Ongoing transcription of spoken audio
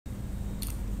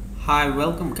Hi,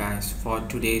 welcome guys for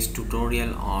today's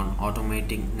tutorial on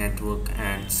automating network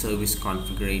and service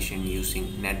configuration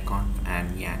using netconf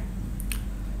and Yang.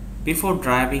 Before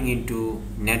diving into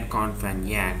netconf and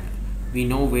Yang, we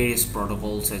know various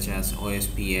protocols such as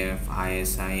OSPF,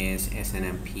 ISIS,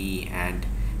 SNMP and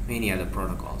many other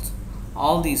protocols.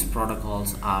 All these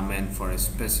protocols are meant for a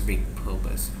specific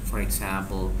purpose. For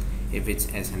example, if it's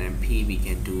SNMP, we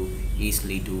can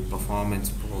easily do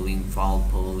performance polling, fault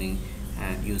polling,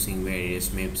 and using various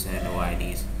MIPS and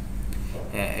OIDs.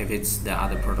 If it's the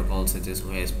other protocols such as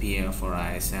OSPF or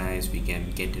ISIS, we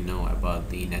can get to know about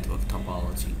the network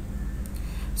topology.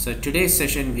 So today's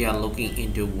session we are looking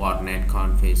into what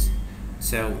netconf is.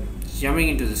 So jumping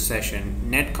into the session,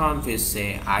 netconf is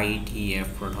a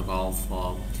IETF protocol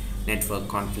for network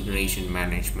configuration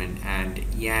management, and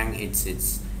Yang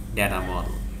its data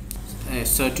model.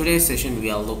 So today's session we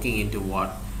are looking into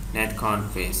what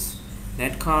netconf is.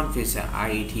 Netconf is an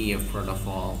IETF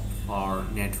protocol for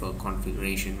network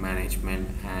configuration management,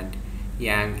 and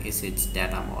Yang is its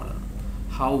data model.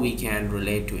 How we can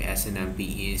relate to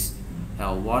SNMP is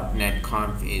what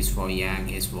netconf is for Yang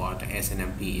is what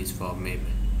SNMP is for MIP.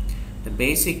 The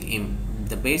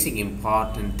basic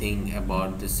important thing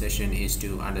about this session is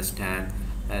to understand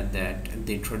that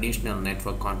the traditional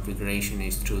network configuration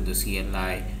is through the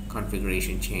CLI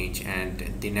configuration change, and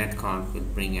the netconf will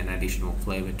bring an additional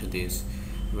flavor to this,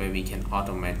 where we can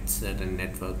automate certain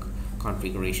network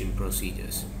configuration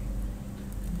procedures.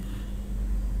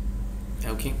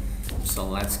 Okay, so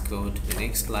let's go to the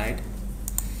next slide.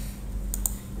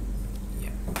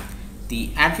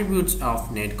 The attributes of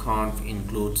netconf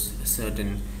includes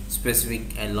certain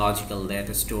specific logical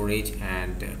data storage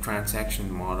and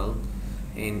transaction model.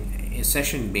 In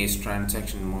session-based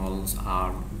transaction models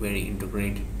are very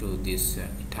integrated to this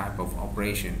type of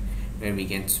operation, where we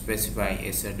can specify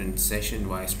a certain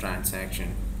session-wise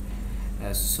transaction,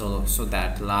 so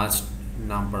that large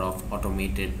number of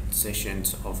automated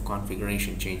sessions of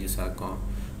configuration changes are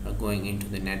going into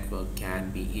the network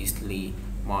can be easily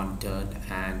monitored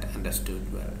and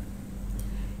understood well.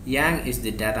 Yang is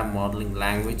the data modeling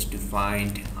language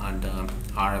defined under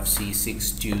RFC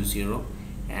 620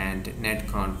 and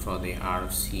netconf for the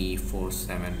RFC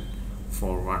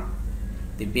 4741.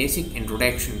 The basic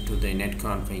introduction to the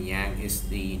netconf and Yang is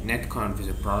the netconf is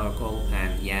a protocol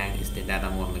and Yang is the data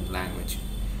modeling language,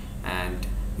 and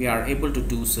we are able to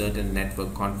do certain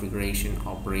network configuration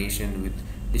operation with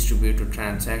distributed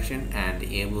transaction and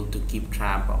able to keep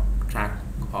track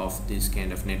of this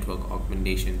kind of network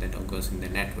augmentation that occurs in the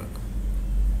network.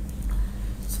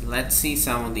 So let's see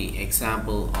some of the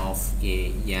example of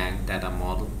a Yang data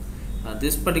model.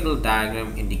 This particular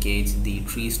diagram indicates the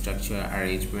tree structure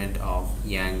arrangement of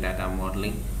Yang data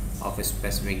modeling of a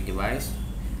specific device,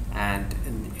 and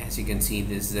as you can see,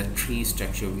 this is a tree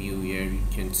structure view where you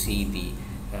can see the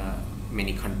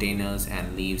many containers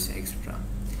and leaves, etc.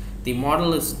 The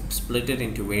model is split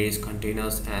into various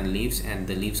containers and leaves, and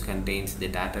the leaves contains the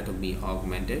data to be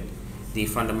augmented. The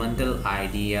fundamental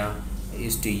idea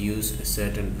is to use a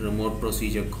certain remote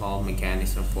procedure call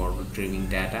mechanism for retrieving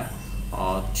data,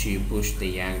 or to push the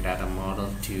Yang data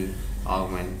model to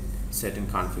augment certain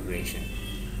configuration.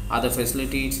 Other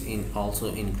facilities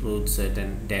also include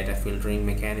certain data filtering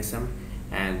mechanism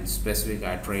and specific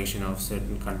iteration of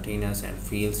certain containers and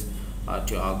fields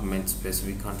to augment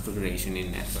specific configuration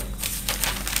in network.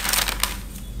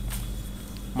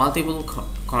 Multiple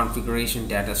configuration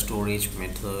data storage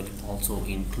method also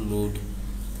include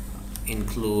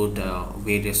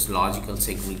various logical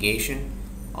segregation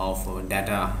of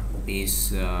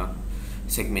database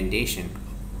segmentation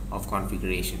of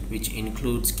configuration, which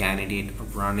includes candidate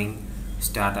running,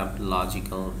 startup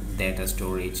logical data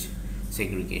storage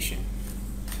segregation.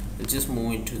 We'll just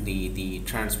move into the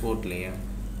transport layer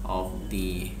of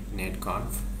the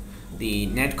netconf. The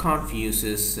netconf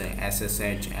uses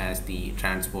SSH as the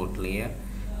transport layer,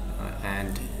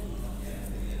 and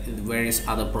various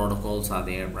other protocols are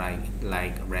there, right,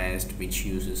 like REST, which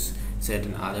uses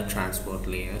certain other transport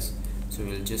layers. So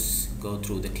we'll just go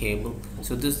through the table.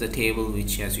 So this is the table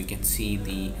which, as you can see,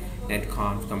 the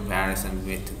netconf comparison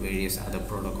with various other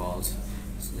protocols.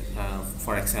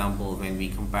 For example, when we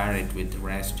compare it with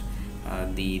REST,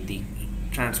 the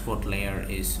transport layer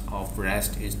of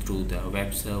REST is through the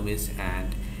web service,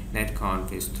 and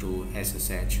netconf is through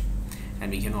SSH.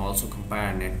 And we can also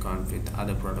compare netconf with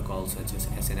other protocols such as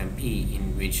SNMP,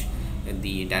 in which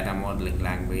the data modeling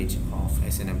language of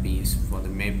SNMP is for the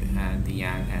MIP and the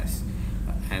Yang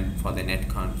and for the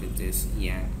netconf it is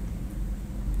Yang.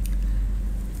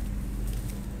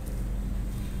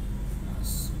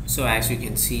 So as you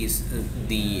can see,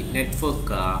 the network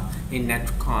in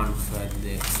netconf,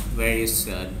 the various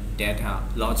data,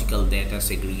 logical data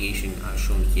segregation are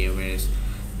shown here,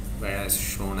 whereas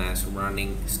shown as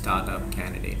running, startup,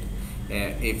 candidate.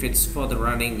 If it's for the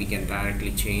running, we can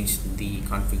directly change the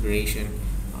configuration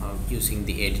using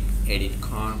the edit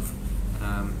conf,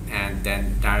 and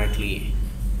then directly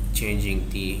changing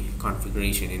the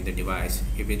configuration in the device.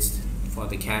 If it's for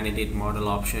the candidate model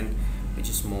option, which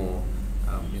is more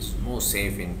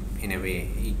safe in a way,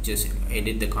 you just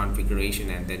edit the configuration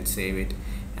and then save it.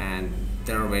 And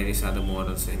there are various other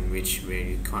models in which where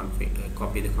you copy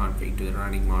the config to the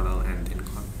running model and then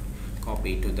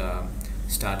copy to the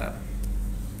startup.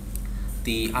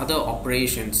 The other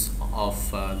operations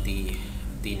of the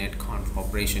netconf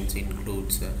operations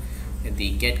includes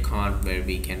the getconf, where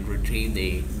we can retrieve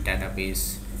the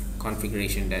database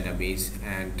configuration database,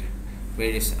 and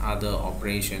various other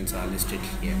operations are listed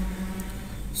here.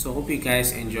 So hope you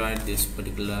guys enjoyed this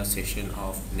particular session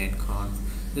of netconf.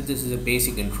 So this is a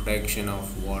basic introduction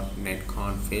of what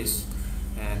netconf is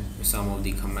and some of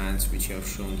the commands which I have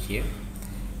shown here,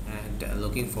 and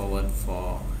looking forward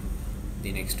for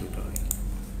the next tutorial.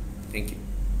 Thank you.